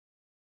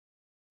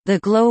The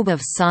Globe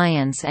of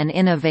Science and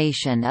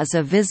Innovation is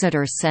a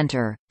visitor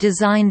center,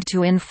 designed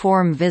to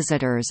inform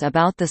visitors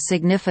about the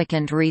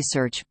significant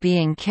research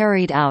being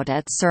carried out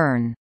at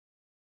CERN.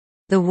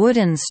 The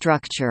wooden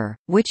structure,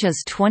 which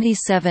is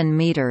 27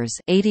 meters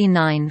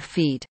 (89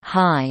 feet)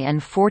 high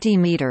and 40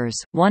 meters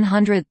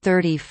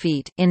 (130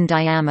 feet) in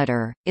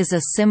diameter, is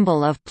a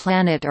symbol of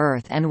planet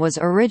Earth and was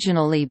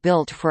originally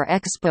built for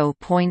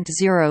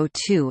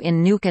Expo.02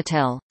 in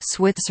Neuchâtel,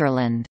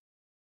 Switzerland.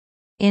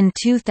 In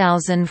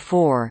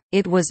 2004,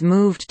 it was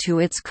moved to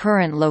its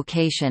current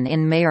location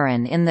in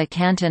Meyrin in the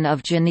canton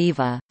of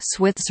Geneva,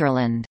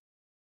 Switzerland.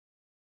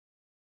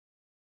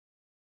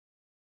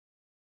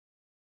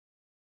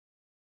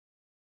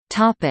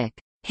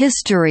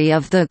 History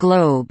of the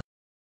Globe.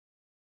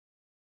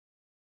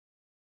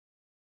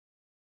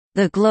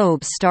 The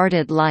Globe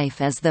started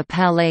life as the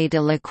Palais de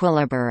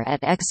l'Équilibre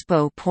at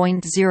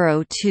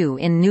Expo.02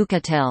 in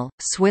Neuchâtel,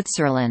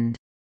 Switzerland.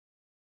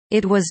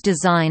 It was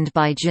designed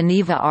by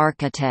Geneva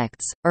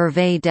architects,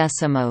 Hervé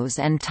Decimos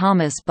and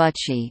Thomas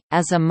Bucci,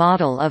 as a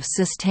model of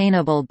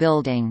sustainable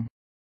building.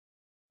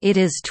 It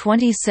is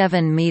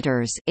 27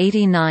 meters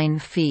 (89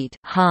 feet)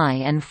 high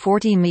and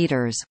 40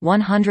 meters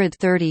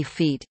 (130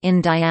 feet)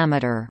 in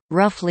diameter,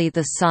 roughly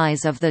the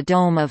size of the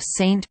dome of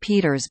St.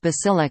 Peter's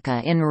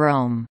Basilica in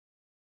Rome.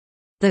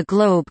 The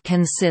globe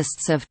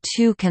consists of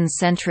two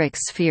concentric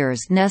spheres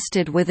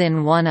nested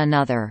within one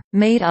another,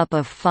 made up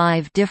of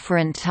 5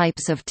 different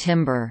types of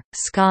timber: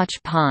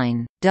 Scotch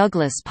pine,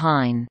 Douglas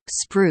pine,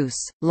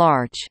 spruce,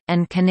 larch,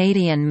 and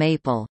Canadian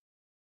maple.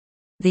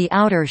 The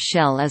outer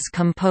shell is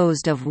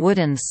composed of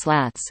wooden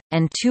slats,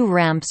 and 2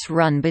 ramps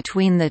run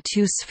between the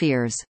 2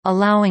 spheres,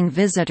 allowing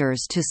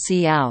visitors to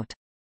see out.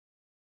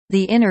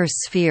 The inner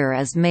sphere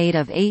is made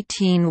of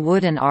 18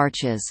 wooden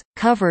arches,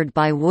 covered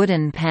by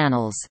wooden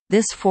panels.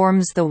 This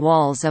forms the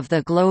walls of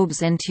the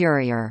globe's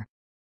interior.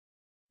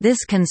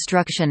 This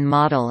construction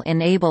model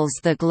enables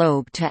the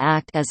globe to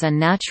act as a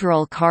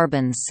natural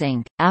carbon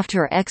sink.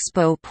 After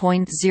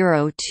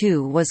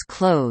Expo.02 was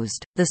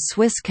closed, the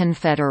Swiss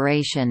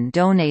Confederation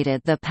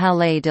donated the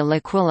Palais de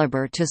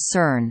l'Équilibre to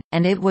CERN,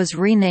 and it was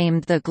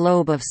renamed the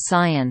Globe of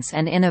Science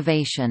and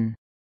Innovation.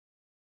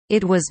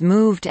 It was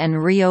moved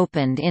and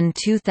reopened in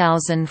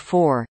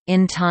 2004,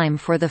 in time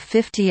for the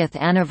 50th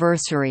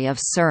anniversary of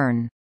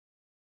CERN.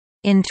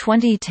 In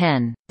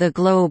 2010, the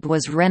globe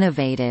was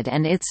renovated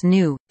and its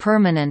new,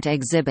 permanent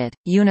exhibit,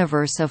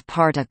 Universe of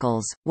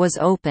Particles, was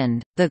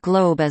opened. The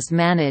globe is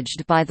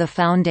managed by the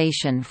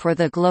Foundation for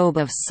the Globe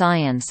of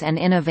Science and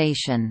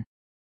Innovation.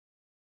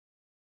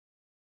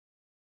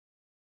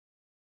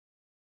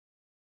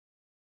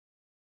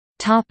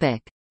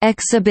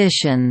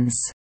 Exhibitions.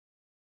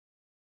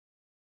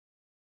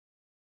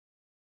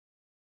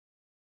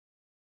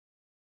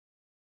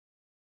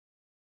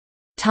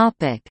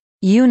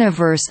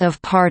 Universe of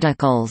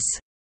Particles.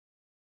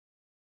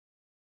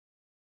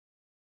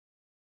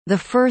 The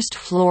first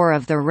floor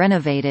of the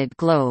renovated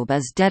globe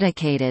is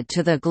dedicated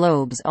to the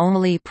globe's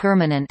only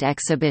permanent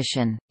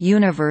exhibition,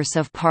 Universe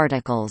of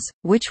Particles,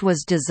 which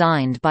was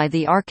designed by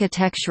the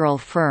architectural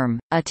firm,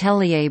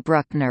 Atelier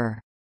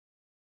Bruckner.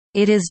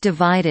 It is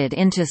divided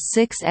into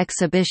 6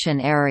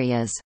 exhibition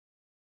areas.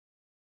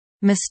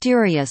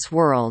 Mysterious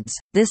Worlds.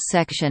 This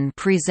section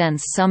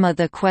presents some of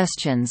the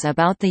questions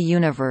about the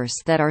universe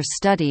that are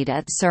studied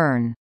at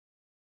CERN.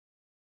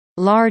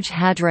 Large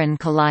Hadron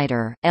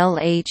Collider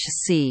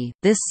 (LHC).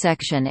 This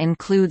section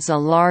includes a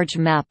large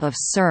map of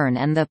CERN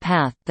and the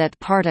path that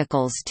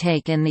particles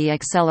take in the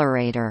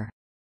accelerator.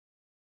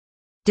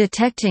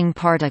 Detecting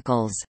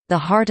Particles, the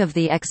heart of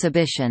the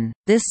exhibition.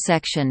 This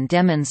section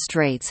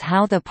demonstrates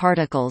how the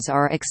particles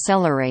are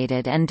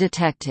accelerated and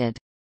detected.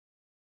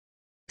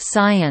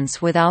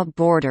 Science Without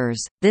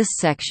Borders. This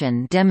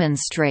section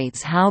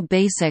demonstrates how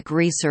basic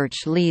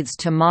research leads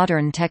to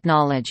modern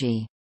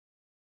technology.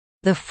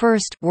 The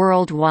first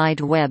World Wide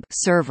Web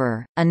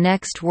server, a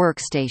Next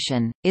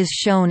workstation, is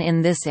shown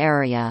in this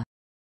area.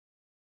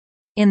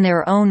 In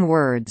their own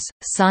words,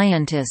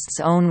 scientists'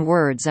 own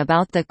words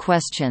about the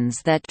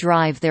questions that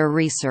drive their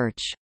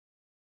research.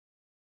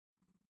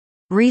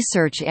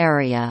 Research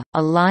Area,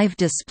 a live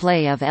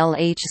display of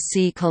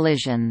LHC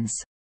collisions.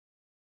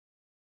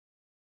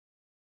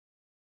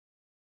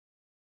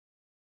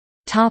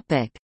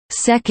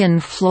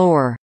 Second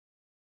floor.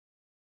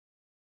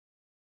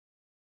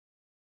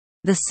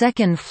 The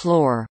second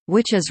floor,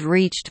 which is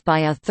reached by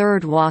a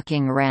third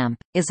walking ramp,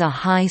 is a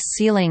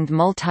high-ceilinged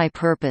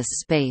multipurpose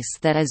space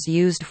that is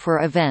used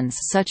for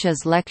events such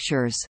as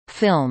lectures,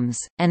 films,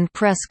 and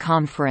press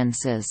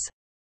conferences.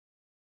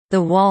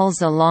 The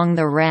walls along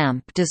the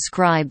ramp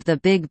describe the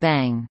Big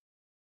Bang.